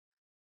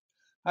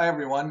Hi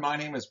everyone, my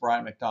name is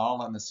Brian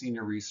McDonald. I'm the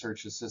Senior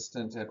Research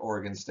Assistant at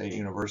Oregon State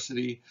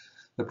University.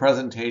 The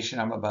presentation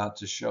I'm about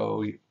to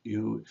show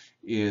you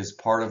is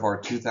part of our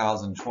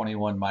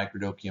 2021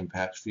 Microdochium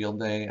Patch Field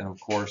Day, and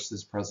of course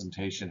this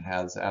presentation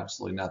has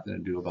absolutely nothing to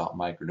do about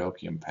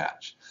Microdochium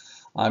patch.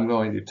 I'm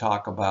going to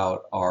talk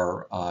about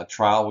our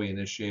trial we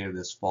initiated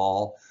this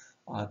fall,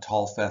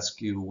 Tall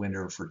Fescue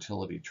Winter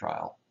Fertility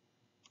Trial.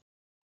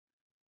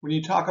 When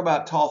you talk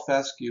about tall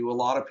fescue, a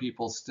lot of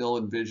people still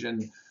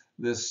envision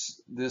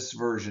this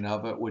version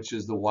of it, which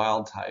is the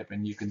wild type,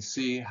 and you can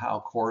see how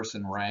coarse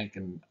and rank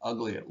and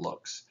ugly it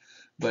looks.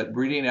 But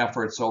breeding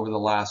efforts over the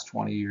last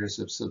 20 years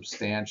have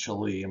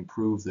substantially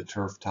improved the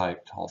turf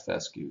type tall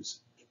fescues.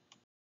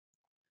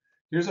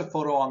 Here's a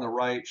photo on the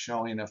right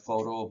showing a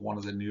photo of one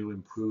of the new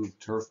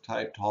improved turf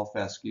type tall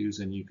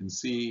fescues, and you can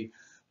see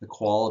the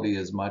quality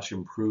is much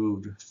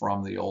improved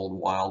from the old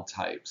wild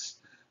types.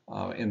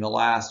 In the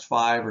last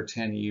 5 or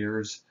 10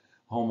 years,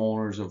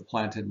 homeowners have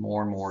planted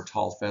more and more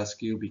tall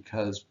fescue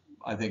because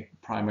I think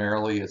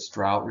primarily it's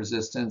drought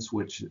resistance,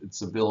 which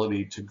its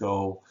ability to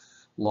go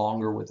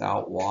longer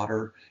without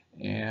water,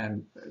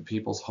 and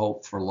people's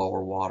hope for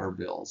lower water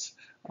bills.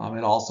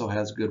 It also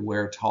has good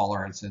wear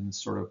tolerance and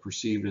sort of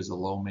perceived as a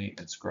low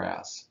maintenance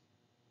grass.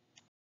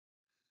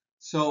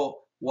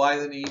 So why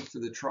the need for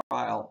the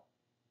trial?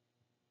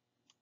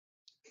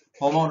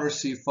 Homeowners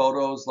see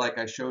photos like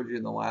I showed you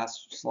in the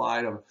last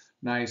slide of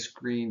nice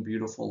green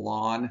beautiful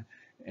lawn,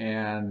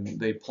 and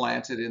they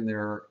plant it in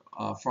their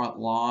front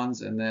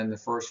lawns, and then the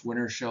first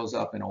winter shows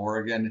up in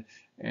Oregon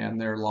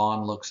and their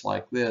lawn looks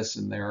like this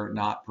and they're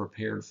not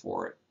prepared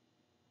for it.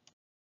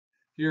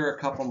 Here are a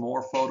couple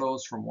more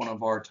photos from one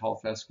of our tall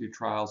fescue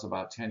trials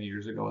about 10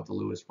 years ago at the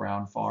Lewis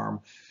Brown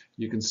farm.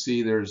 You can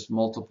see there's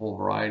multiple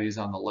varieties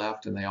on the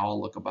left and they all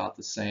look about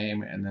the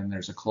same, and then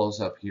there's a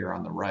close-up here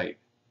on the right.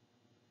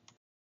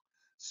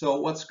 So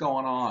what's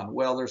going on?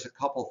 Well, there's a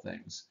couple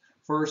things.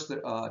 First,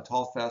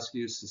 tall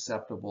fescue is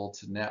susceptible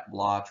to net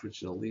blotch,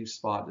 which is a leaf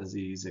spot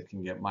disease. It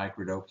can get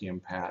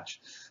microdochium patch.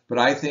 But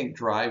I think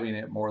driving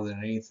it more than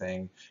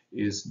anything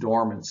is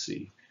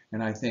dormancy.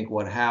 And I think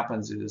what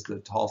happens is the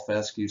tall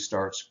fescue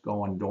starts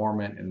going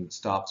dormant and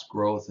stops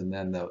growth, and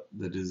then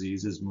the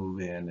diseases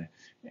move in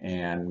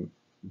and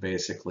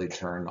basically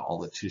turn all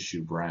the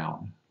tissue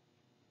brown.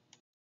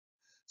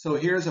 So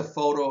here's a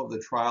photo of the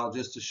trial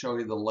just to show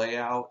you the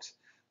layout.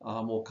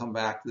 We'll come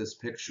back to this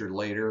picture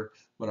later,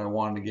 but I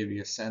wanted to give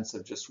you a sense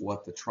of just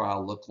what the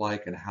trial looked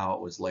like and how it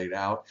was laid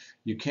out.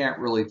 You can't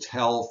really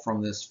tell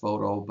from this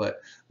photo,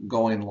 but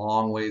going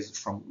long ways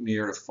from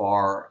near to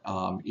far,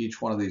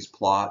 each one of these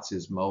plots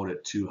is mowed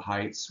at 2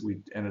 heights. We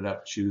ended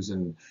up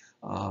choosing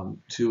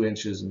 2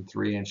 inches and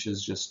 3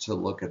 inches just to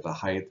look at the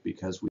height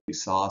because we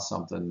saw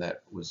something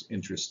that was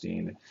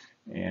interesting,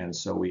 and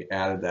so we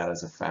added that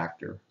as a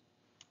factor.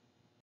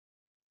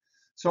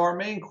 So our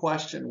main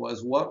question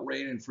was, what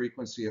rate and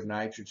frequency of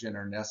nitrogen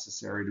are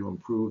necessary to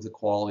improve the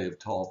quality of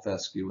tall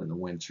fescue in the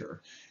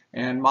winter?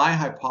 And my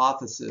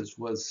hypothesis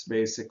was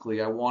basically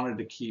I wanted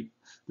to keep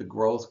the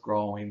growth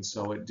growing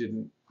so it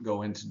didn't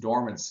go into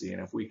dormancy.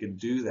 And if we could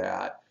do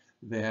that,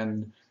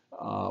 then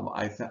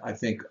I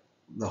think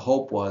the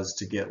hope was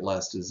to get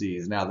less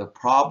disease. Now the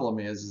problem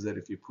is that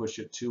if you push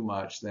it too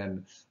much,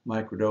 then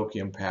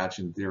microdochium patch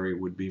in theory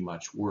would be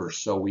much worse.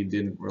 So we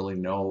didn't really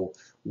know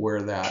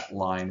where that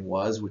line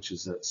was, which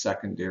is a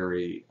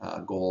secondary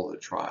goal of the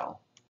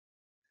trial.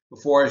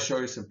 Before I show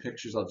you some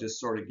pictures, I'll just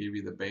sort of give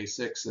you the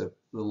basics of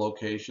the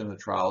location of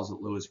the trials at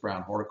Lewis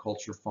Brown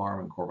Horticulture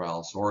Farm in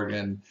Corvallis,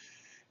 Oregon.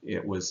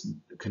 It was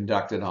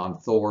conducted on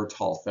Thor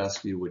tall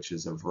fescue, which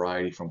is a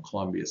variety from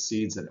Columbia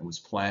Seeds, and it was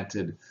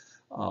planted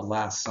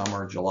last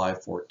summer, July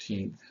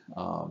 14th.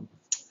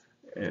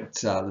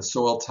 The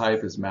soil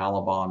type is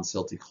Malabon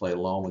silty clay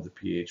loam with a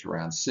pH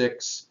around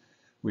 6.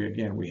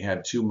 We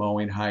had 2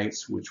 mowing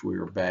heights, which we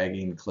were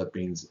bagging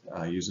clippings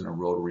using a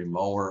rotary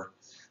mower.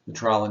 The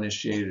trial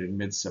initiated in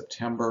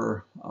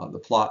mid-September. The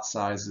plot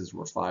sizes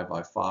were 5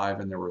 by 5,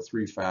 and there were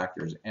 3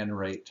 factors: N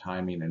rate,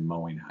 timing, and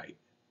mowing height.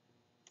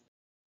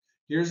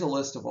 Here's a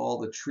list of all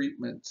the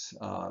treatments,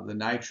 the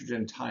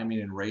nitrogen, timing,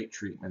 and rate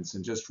treatments,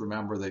 and just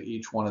remember that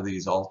each one of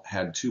these all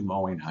had 2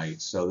 mowing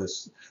heights, so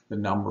the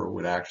number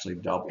would actually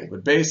double.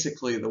 But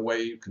basically the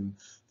way you can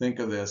think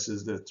of this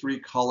is the 3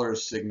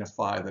 colors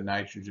signify the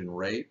nitrogen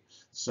rate.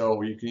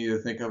 So you can either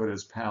think of it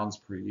as pounds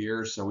per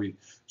year, so we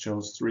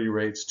chose 3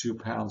 rates: 2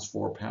 pounds,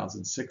 4 pounds,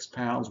 and 6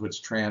 pounds,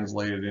 which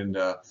translated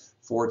into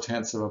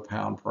 4/10 of a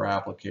pound per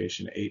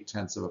application,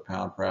 8/10 of a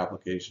pound per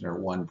application, or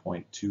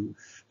 1.2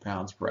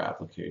 pounds per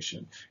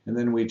application. And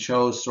then we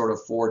chose sort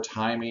of 4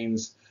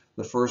 timings.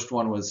 The first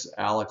one was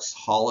Alex's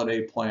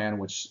holiday plan,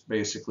 which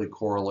basically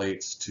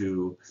correlates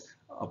to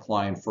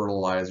applying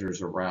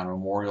fertilizers around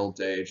Memorial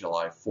Day,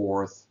 July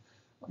 4th,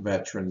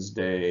 Veterans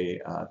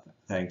Day,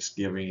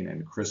 Thanksgiving,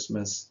 and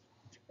Christmas.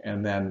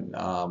 And then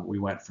we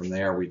went from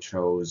there. We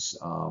chose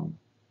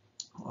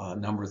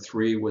number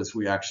 3 was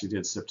we actually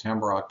did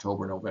September,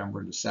 October, November,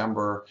 and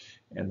December.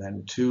 And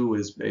then 2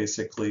 is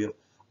basically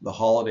the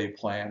holiday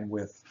plan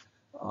with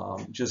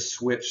just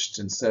switched.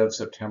 Instead of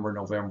September,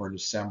 November,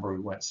 December, we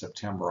went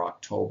September,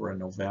 October, and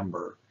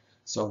November.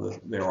 So that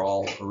they're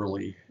all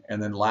early.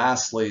 And then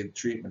lastly,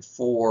 treatment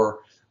 4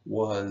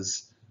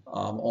 was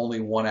only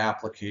one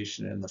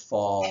application in the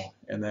fall,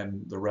 and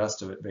then the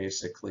rest of it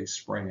basically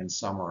spring and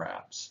summer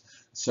apps.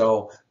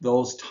 So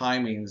those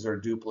timings are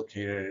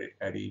duplicated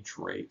at each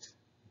rate.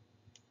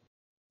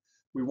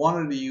 We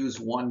wanted to use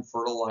one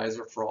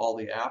fertilizer for all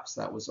the apps.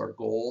 That was our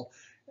goal.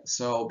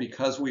 So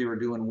because we were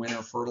doing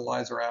winter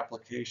fertilizer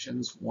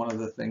applications, one of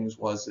the things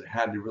was it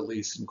had to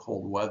release in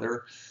cold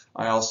weather.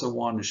 I also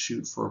wanted to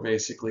shoot for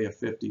basically a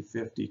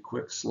 50-50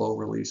 quick slow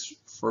release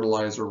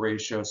fertilizer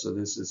ratio. So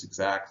this is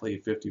exactly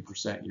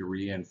 50%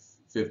 urea and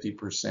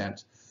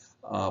 50%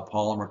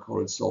 polymer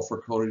coated sulfur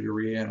coated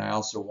urea. And I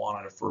also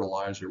wanted a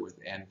fertilizer with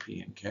N,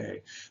 P, and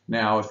K.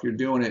 Now if you're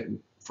doing it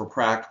for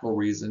practical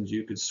reasons,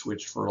 you could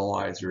switch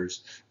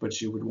fertilizers, but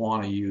you would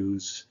want to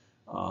use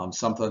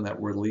something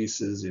that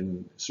releases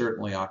in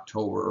certainly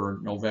October or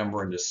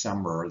November and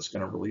December. It's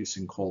going to release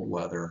in cold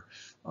weather.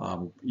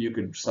 You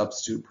could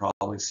substitute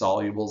probably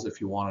solubles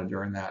if you wanted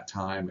during that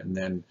time, and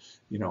then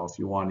if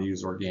you want to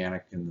use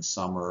organic in the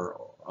summer,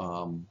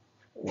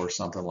 or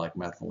something like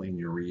methylene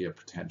urea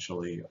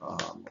potentially,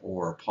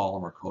 or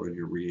polymer coated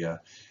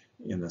urea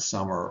in the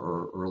summer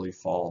or early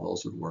fall,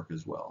 those would work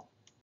as well.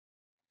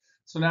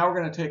 So now we're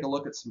going to take a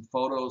look at some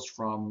photos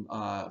from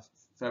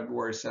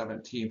February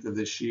 17th of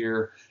this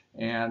year,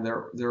 and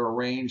they're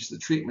arranged, the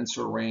treatments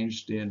are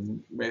arranged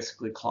in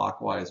basically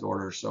clockwise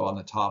order. So on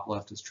the top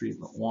left is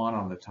treatment 1,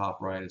 on the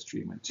top right is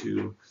treatment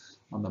 2,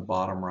 on the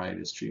bottom right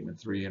is treatment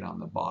 3, and on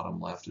the bottom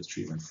left is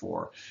treatment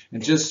 4.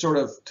 And just sort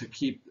of to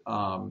keep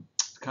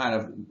kind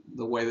of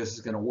the way this is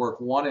going to work,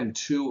 1 and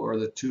 2 or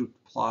the 2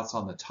 plots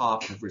on the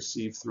top have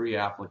received 3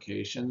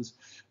 applications.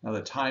 Now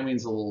the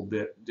timing's a little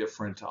bit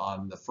different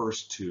on the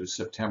first 2,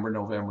 September,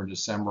 November,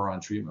 December on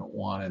treatment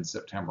 1, and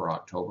September,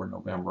 October,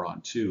 November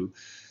on 2.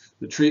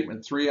 The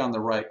treatment 3 on the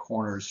right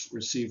corners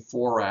received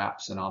 4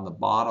 apps, and on the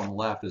bottom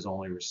left has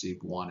only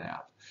received 1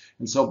 app.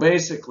 And so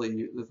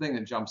basically the thing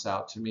that jumps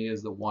out to me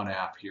is the 1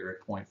 app here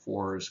at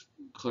 0.4 is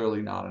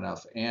clearly not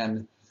enough.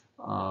 And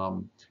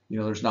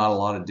there's not a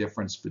lot of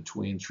difference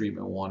between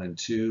treatment 1 and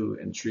 2,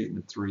 and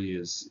treatment 3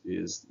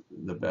 is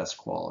the best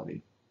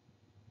quality.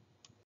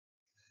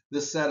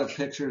 This set of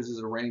pictures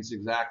is arranged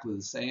exactly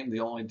the same. The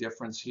only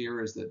difference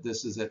here is that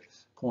this is at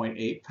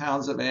 0.8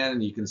 pounds of N,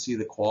 and you can see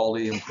the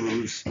quality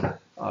improves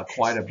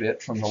quite a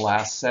bit from the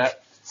last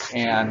set.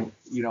 And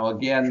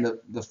again,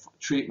 the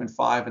treatment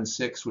 5 and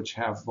 6, which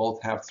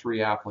both have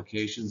 3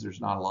 applications, there's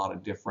not a lot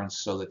of difference.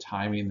 So the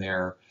timing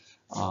there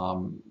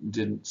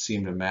didn't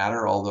seem to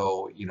matter,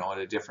 although at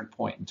a different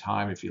point in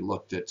time, if you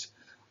looked at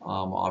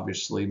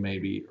obviously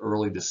maybe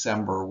early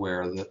December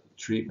where the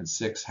treatment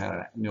 6 had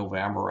a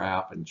November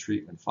app and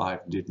treatment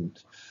 5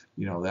 didn't,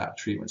 that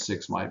treatment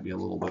 6 might be a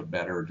little bit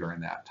better during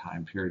that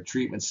time period.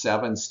 Treatment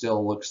 7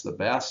 still looks the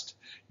best.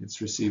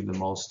 It's received the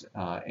most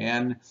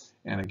N,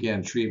 and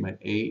again treatment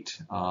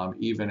 8,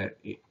 even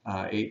at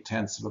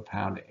 0.8 of a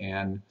pound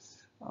N,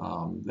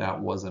 that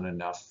wasn't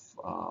enough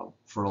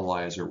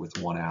fertilizer with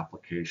 1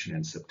 application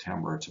in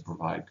September to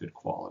provide good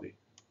quality.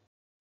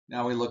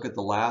 Now we look at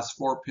the last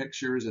 4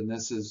 pictures, and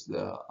this is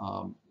the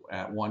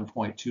at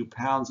 1.2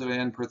 pounds of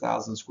N per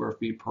 1,000 square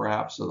feet per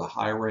app, so the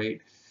high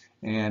rate.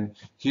 And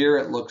here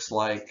it looks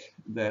like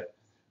that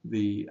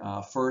the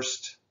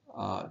first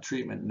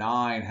treatment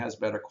 9 has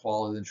better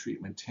quality than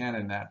treatment 10,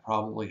 and that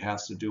probably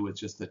has to do with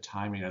just the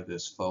timing of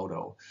this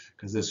photo,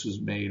 because this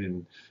was made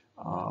in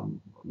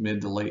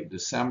mid to late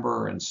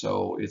December, and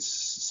so it's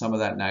some of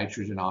that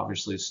nitrogen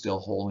obviously is still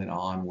holding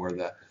on, where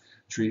the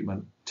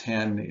treatment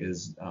 10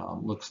 is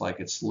looks like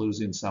it's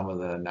losing some of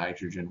the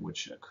nitrogen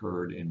which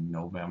occurred in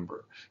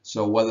November.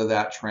 So whether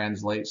that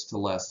translates to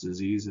less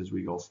disease as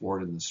we go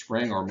forward in the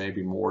spring, or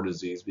maybe more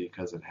disease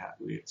because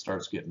it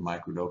starts getting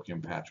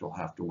microdochium patch, we'll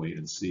have to wait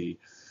and see.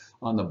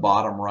 On the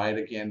bottom right,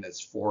 again,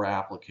 it's 4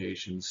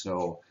 applications,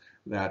 so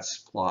that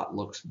plot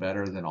looks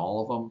better than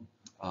all of them.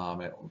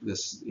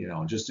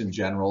 Just in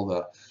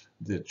general,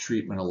 the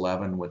treatment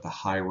 11 with the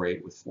high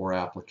rate with 4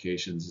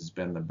 applications has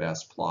been the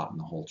best plot in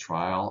the whole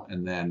trial.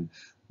 And then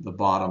the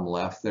bottom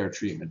left there,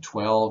 treatment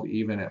 12,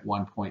 even at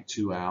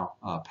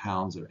 1.2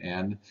 pounds of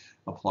N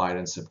applied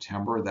in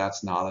September,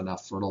 that's not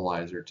enough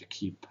fertilizer to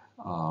keep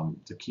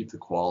the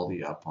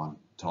quality up on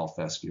tall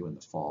fescue in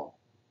the fall.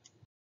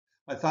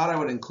 I thought I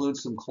would include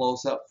some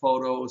close-up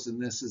photos,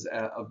 and this is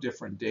of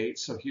different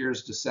dates. So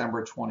here's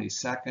December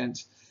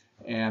 22nd.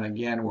 And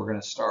again, we're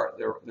going to start,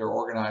 they're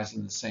organized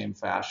in the same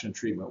fashion,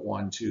 treatment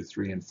 1, 2,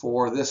 3, and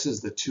 4. This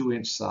is the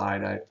 2-inch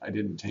side. I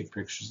didn't take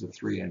pictures of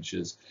 3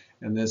 inches.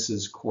 And this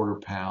is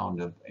 1/4 pound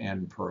of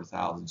N per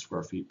 1,000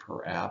 square feet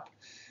per app.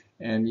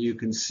 And you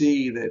can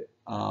see that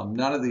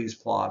none of these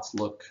plots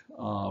look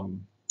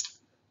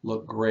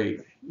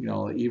great.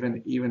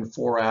 Even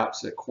 4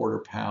 apps at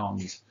 1/4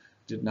 pounds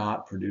did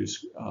not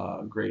produce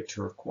great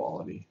turf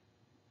quality.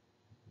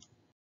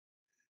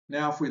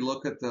 Now, if we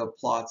look at the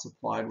plots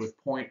applied with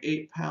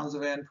 0.8 pounds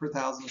of N per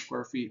 1,000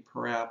 square feet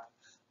per app,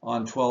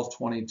 On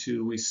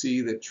 12/22, we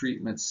see that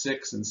treatment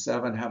 6 and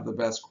 7 have the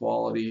best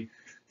quality.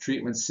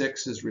 Treatment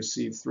 6 has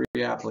received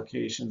 3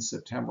 applications,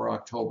 September,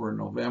 October, and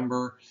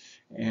November.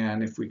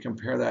 And if we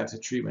compare that to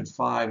treatment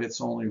 5,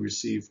 it's only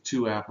received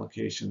 2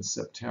 applications,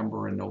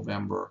 September and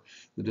November.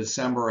 The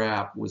December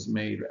app was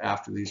made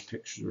after these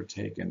pictures were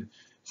taken.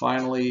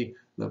 Finally,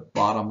 the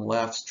bottom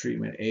left,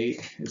 treatment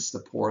 8, is the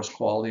poorest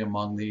quality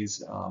among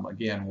these.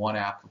 Again, 1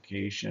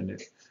 application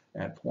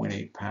at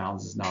 0.8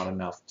 pounds is not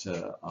enough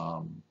to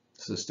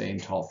sustain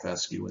tall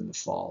fescue in the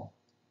fall.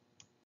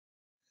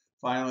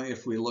 Finally,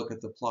 if we look at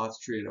the plots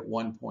treated at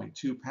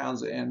 1.2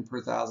 pounds of N per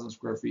 1,000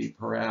 square feet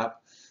per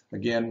app,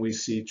 again, we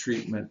see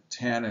treatment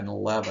 10 and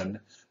 11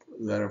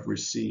 that have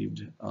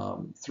received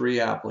 3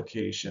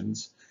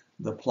 applications.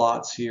 The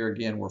plots here,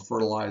 again, were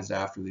fertilized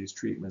after these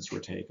treatments were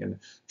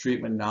taken.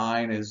 Treatment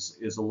 9 is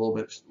a little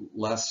bit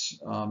less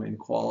in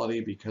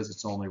quality because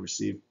it's only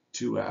received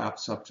 2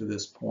 apps up to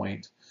this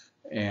point.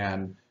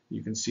 And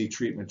you can see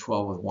treatment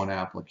 12 with 1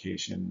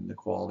 application, the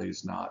quality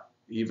is not,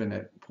 even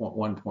at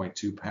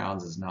 1.2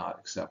 pounds, is not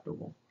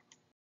acceptable.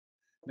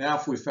 Now,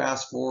 if we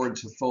fast forward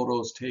to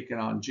photos taken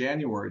on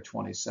January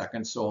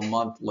 22nd, so a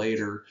month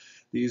later,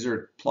 these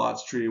are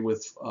plots treated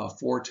with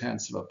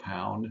 0.4 of a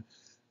pound.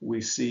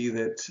 We see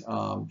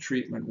that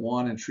treatment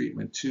 1 and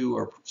treatment 2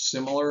 are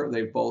similar.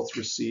 They both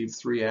received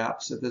 3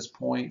 apps at this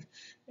point.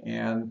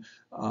 And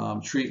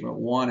treatment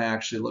 1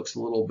 actually looks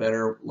a little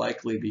better,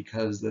 likely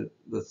because the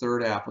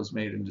 3rd app was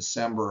made in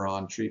December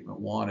on treatment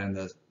 1, and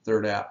the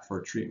 3rd app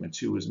for treatment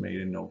 2 was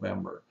made in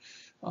November.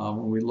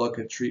 When we look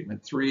at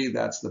treatment 3,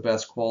 that's the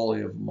best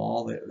quality of them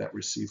all that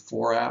received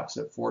 4 apps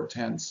at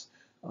 0.4.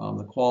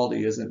 The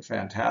quality isn't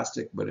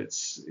fantastic, but it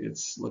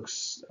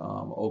looks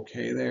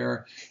okay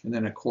there. And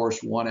then, of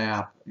course, 1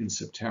 app in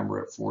September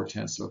at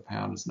 0.4 of a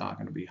pound is not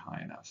going to be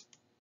high enough.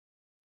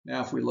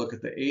 Now, if we look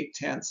at the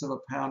 0.8 of a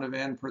pound of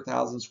N per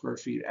 1,000 square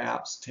feet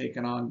apps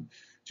taken on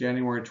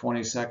January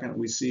 22nd,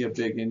 we see a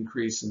big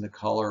increase in the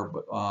color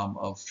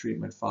of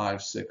treatment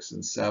 5, 6,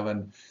 and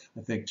 7.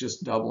 I think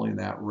just doubling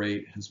that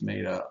rate has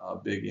made a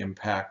big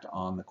impact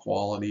on the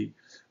quality.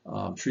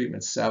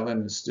 Treatment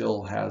 7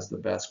 still has the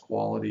best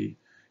quality,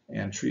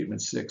 and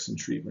treatment 6 and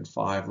treatment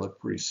 5 look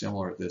pretty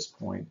similar at this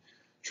point.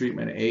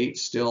 Treatment 8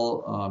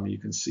 still, you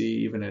can see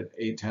even at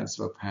 0.8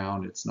 of a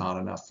pound, it's not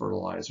enough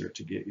fertilizer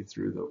to get you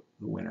through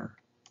the winter.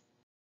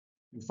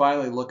 And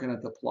finally, looking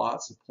at the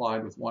plots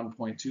applied with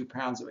 1.2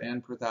 pounds of N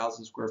per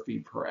 1,000 square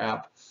feet per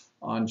app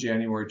on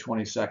January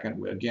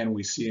 22nd, again,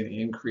 we see an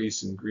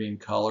increase in green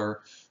color.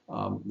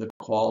 The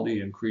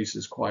quality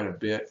increases quite a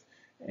bit,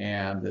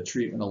 and the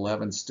treatment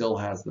 11 still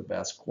has the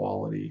best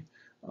quality.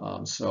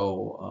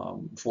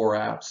 4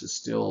 apps is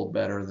still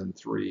better than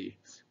 3.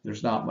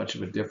 There's not much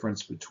of a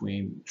difference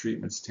between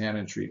treatments 10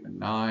 and treatment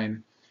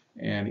 9.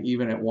 And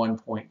even at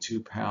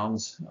 1.2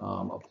 pounds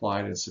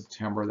applied in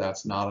September,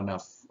 that's not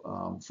enough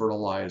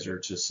fertilizer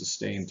to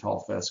sustain tall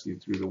fescue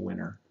through the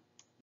winter.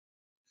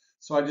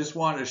 So I just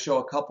wanted to show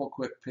a couple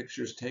quick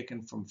pictures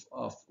taken from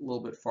a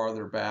little bit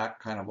farther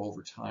back, kind of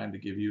over time, to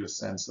give you a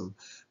sense of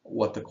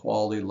what the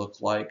quality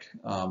looked like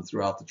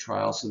throughout the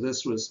trial. So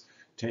this was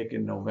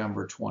taken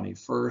November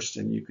 21st,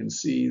 and you can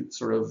see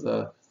sort of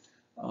the,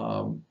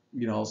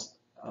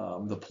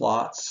 the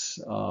plots.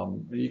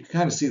 You can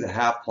kind of see the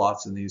half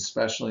plots in these,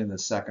 especially in the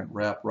second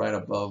rep, right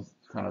above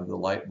kind of the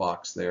light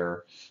box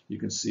there. You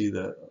can see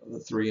the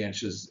 3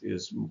 inches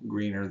is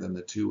greener than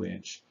the 2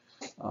 inch.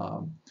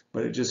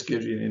 But it just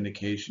gives you an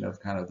indication of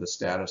kind of the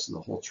status of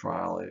the whole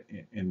trial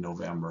in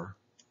November.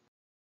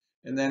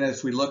 And then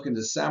as we look in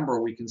December,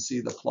 we can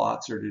see the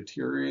plots are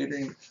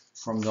deteriorating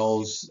from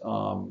those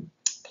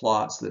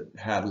plots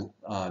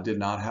that did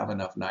not have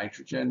enough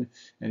nitrogen.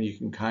 And you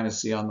can kind of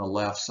see on the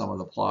left some of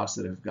the plots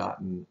that have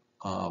gotten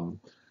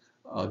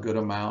a good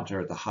amount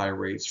or at the high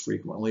rates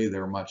frequently.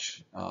 They're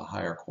much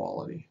higher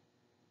quality.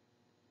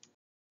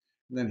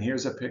 And then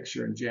here's a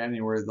picture in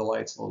January. The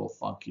light's a little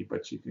funky,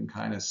 but you can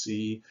kind of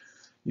see,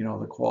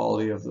 the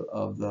quality of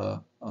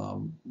the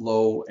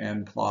low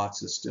end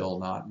plots is still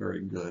not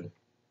very good.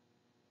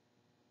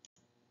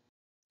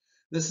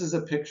 This is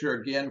a picture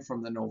again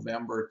from the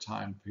November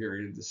time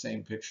period, the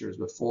same picture as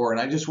before.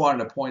 And I just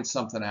wanted to point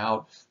something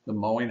out, the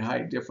mowing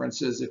height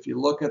differences. If you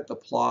look at the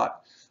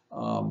plot,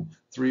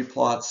 3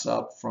 plots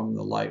up from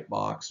the light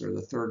box, or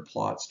the 3rd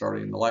plot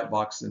starting in the light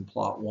box in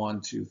plot 1,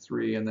 2,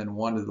 3, and then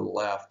 1 to the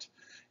left,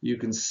 you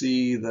can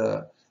see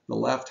the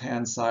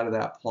left-hand side of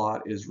that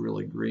plot is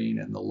really green,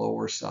 and the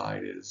lower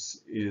side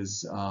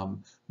is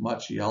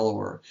much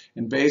yellower.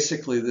 And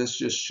basically, this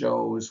just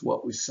shows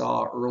what we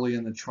saw early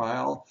in the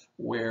trial,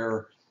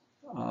 where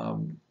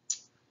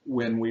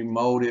when we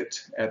mowed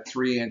it at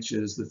 3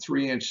 inches, the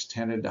 3-inch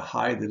tended to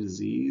hide the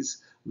disease.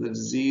 The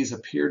disease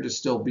appeared to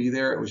still be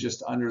there. It was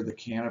just under the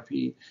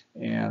canopy,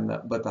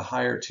 but the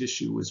higher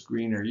tissue was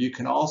greener. You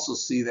can also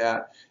see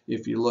that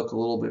if you look a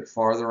little bit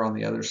farther on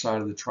the other side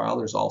of the trial.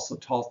 There's also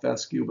tall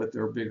fescue, but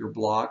they're bigger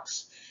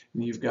blocks.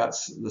 And you've got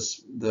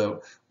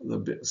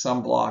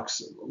some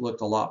blocks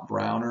looked a lot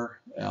browner.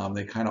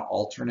 They kind of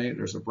alternate.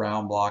 There's a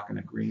brown block and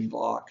a green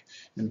block.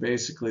 And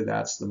basically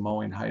that's the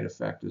mowing height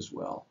effect as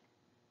well.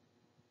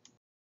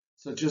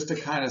 So just to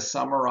kind of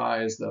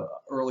summarize the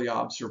early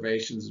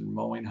observations in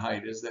mowing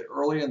height is that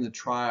early in the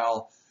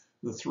trial,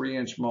 the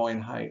 3-inch mowing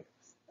height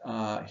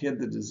hid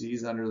the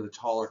disease under the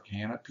taller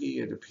canopy.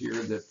 It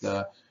appeared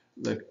that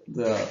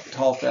the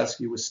tall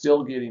fescue was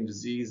still getting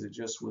disease. It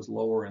just was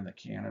lower in the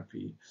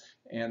canopy.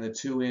 And the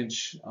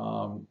 2-inch,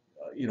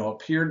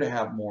 appeared to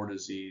have more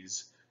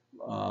disease,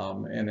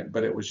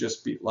 but it was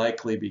just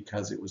likely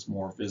because it was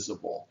more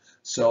visible.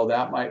 So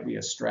that might be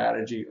a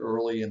strategy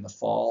early in the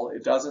fall.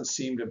 It doesn't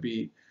seem to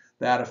be,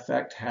 that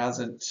effect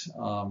hasn't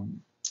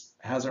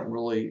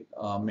really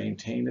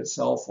maintained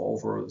itself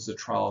over as the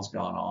trial has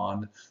gone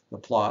on. The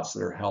plots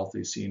that are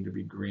healthy seem to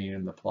be green,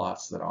 and the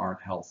plots that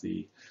aren't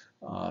healthy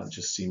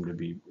just seem to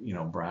be,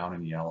 brown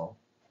and yellow.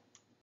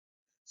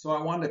 So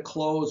I wanted to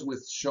close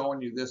with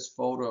showing you this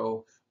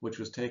photo, which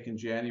was taken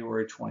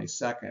January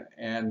 22nd.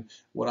 And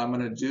what I'm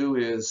going to do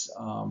is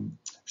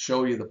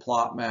show you the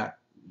plot map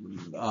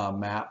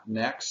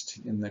next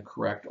in the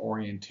correct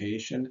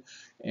orientation.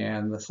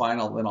 And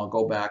then I'll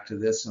go back to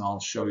this and I'll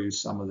show you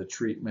some of the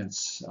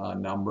treatments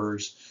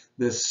numbers.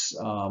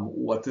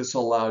 What this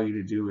will allow you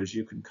to do is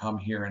you can come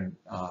here and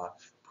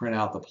print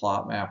out the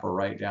plot map or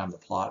write down the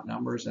plot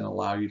numbers and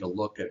allow you to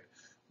look at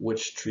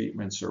which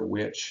treatments are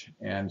which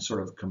and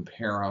sort of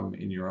compare them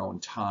in your own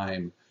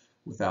time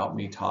without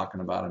me talking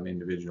about them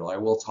individually. I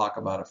will talk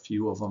about a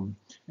few of them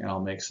and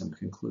I'll make some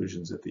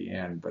conclusions at the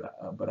end,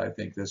 but I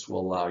think this will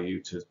allow you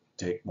to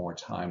take more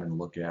time and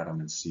look at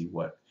them and see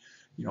what,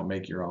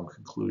 make your own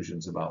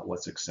conclusions about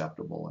what's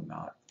acceptable and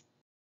not.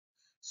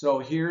 So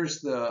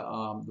here's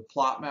the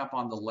plot map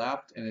on the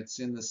left, and it's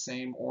in the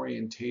same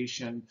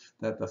orientation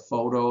that the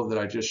photo that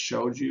I just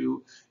showed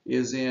you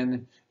is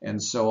in.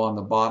 And so on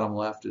the bottom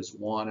left is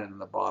 1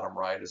 and the bottom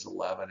right is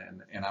 11.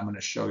 And I'm going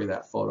to show you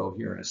that photo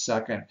here in a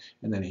second.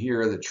 And then here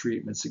are the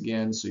treatments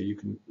again. So you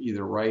can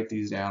either write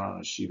these down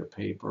on a sheet of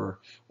paper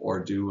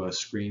or do a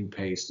screen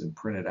paste and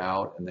print it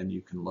out. And then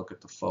you can look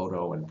at the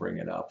photo and bring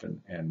it up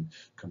and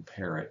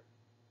compare it.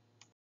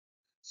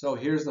 So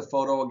here's the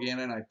photo again,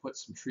 and I put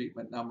some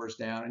treatment numbers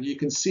down. And you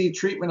can see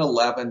treatment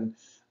 11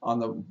 on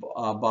the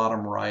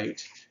bottom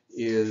right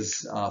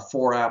is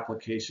 4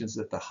 applications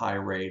at the high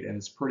rate. And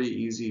it's pretty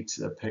easy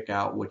to pick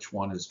out which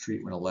one is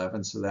treatment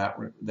 11. So that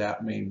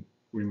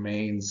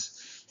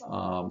remains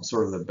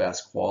sort of the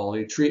best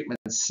quality. Treatment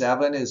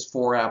 7 is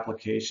 4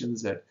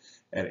 applications at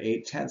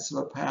 0.8 of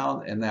a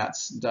pound, and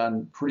that's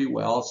done pretty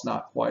well. It's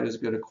not quite as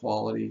good a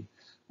quality.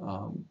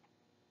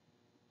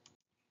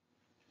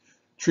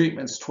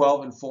 Treatments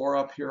 12 and 4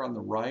 up here on the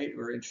right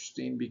are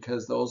interesting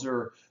because those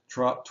are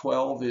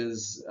 12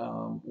 is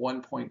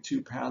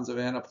 1.2 pounds of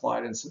N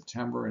applied in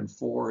September and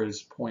 4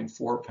 is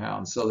 0.4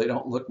 pounds. So they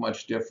don't look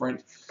much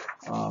different.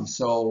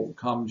 So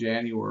come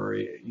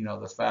January,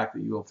 the fact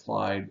that you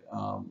applied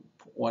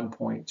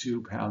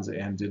 1.2 pounds of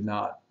N did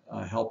not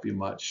help you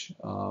much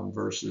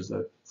versus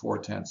a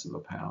 0.4 of a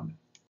pound.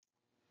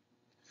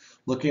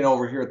 Looking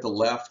over here at the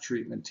left,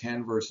 treatment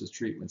 10 versus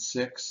treatment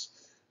 6.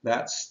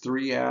 That's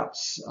 3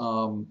 apps.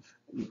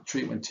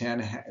 Treatment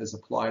 10 is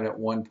applied at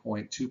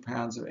 1.2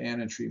 pounds of N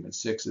and treatment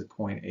 6 at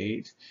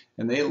 0.8.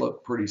 And they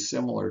look pretty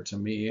similar to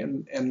me.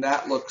 And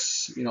that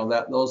looks,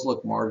 those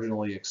look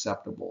marginally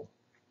acceptable.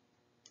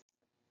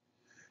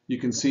 You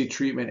can see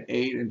treatment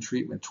 8 and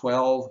treatment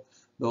 12.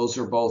 Those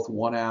are both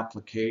 1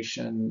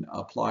 application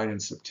applied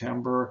in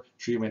September.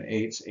 Treatment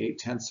 8 is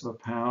 0.8 of a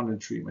pound and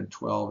treatment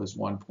 12 is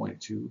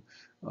 1.2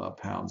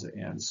 pounds of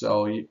N.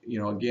 So,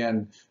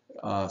 again,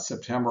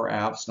 September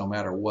apps, no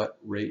matter what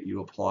rate you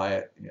apply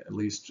it, at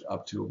least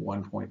up to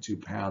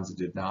 1.2 pounds,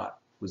 it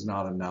was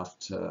not enough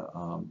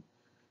to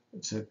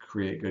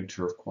create good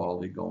turf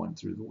quality going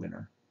through the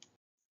winter.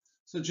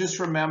 So just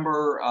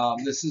remember,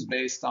 this is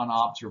based on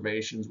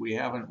observations. We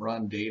haven't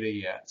run data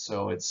yet,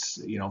 so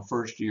it's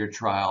first year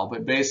trial.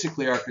 But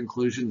basically, our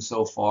conclusions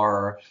so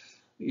far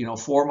are,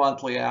 4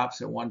 monthly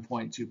apps at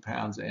 1.2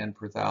 pounds of N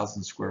per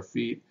 1,000 square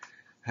feet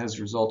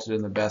has resulted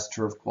in the best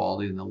turf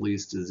quality and the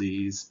least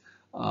disease.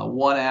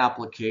 1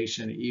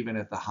 application, even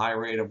at the high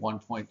rate of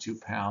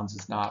 1.2 pounds,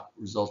 has not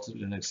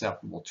resulted in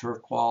acceptable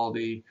turf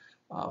quality.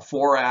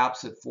 4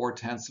 apps at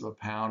 0.4 of a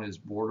pound is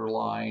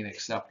borderline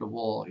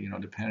acceptable,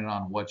 depending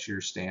on what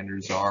your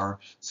standards are.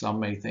 Some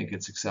may think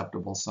it's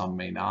acceptable, some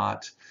may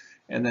not.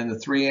 And then the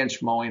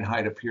 3-inch mowing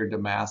height appeared to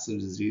mask the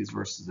disease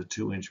versus the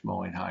 2-inch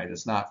mowing height.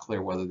 It's not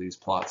clear whether these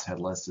plots had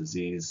less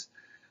disease.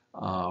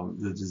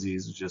 The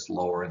disease is just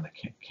lower in the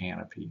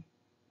canopy.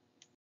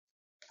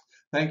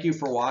 Thank you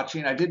for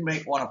watching. I did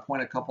want to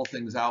point a couple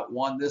things out.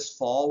 One, this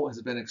fall has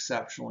been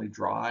exceptionally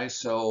dry,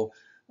 so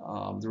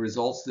The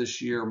results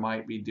this year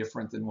might be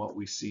different than what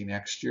we see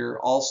next year.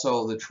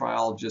 Also, the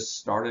trial just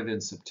started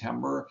in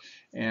September,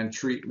 and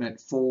treatment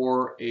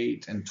 4,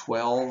 8, and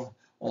 12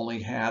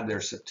 only had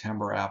their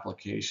September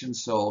application,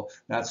 so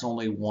that's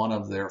only one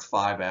of their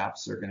 5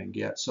 apps they're going to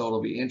get. So it'll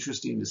be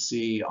interesting to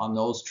see on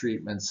those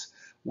treatments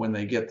when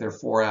they get their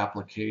 4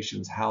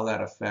 applications how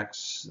that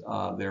affects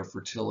their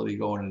fertility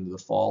going into the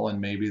fall, and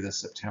maybe the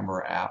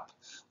September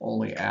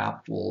only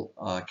app will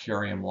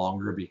carry them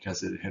longer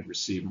because it had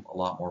received a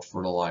lot more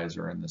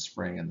fertilizer in the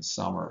spring and the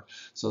summer.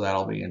 So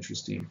that'll be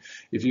interesting.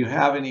 If you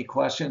have any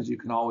questions, you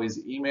can always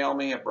email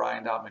me at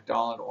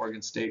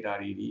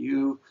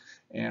brian.mcdonald@oregonstate.edu.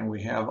 And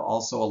we have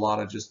also a lot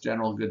of just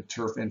general good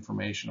turf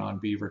information on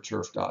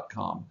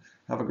beaverturf.com.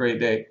 Have a great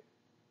day.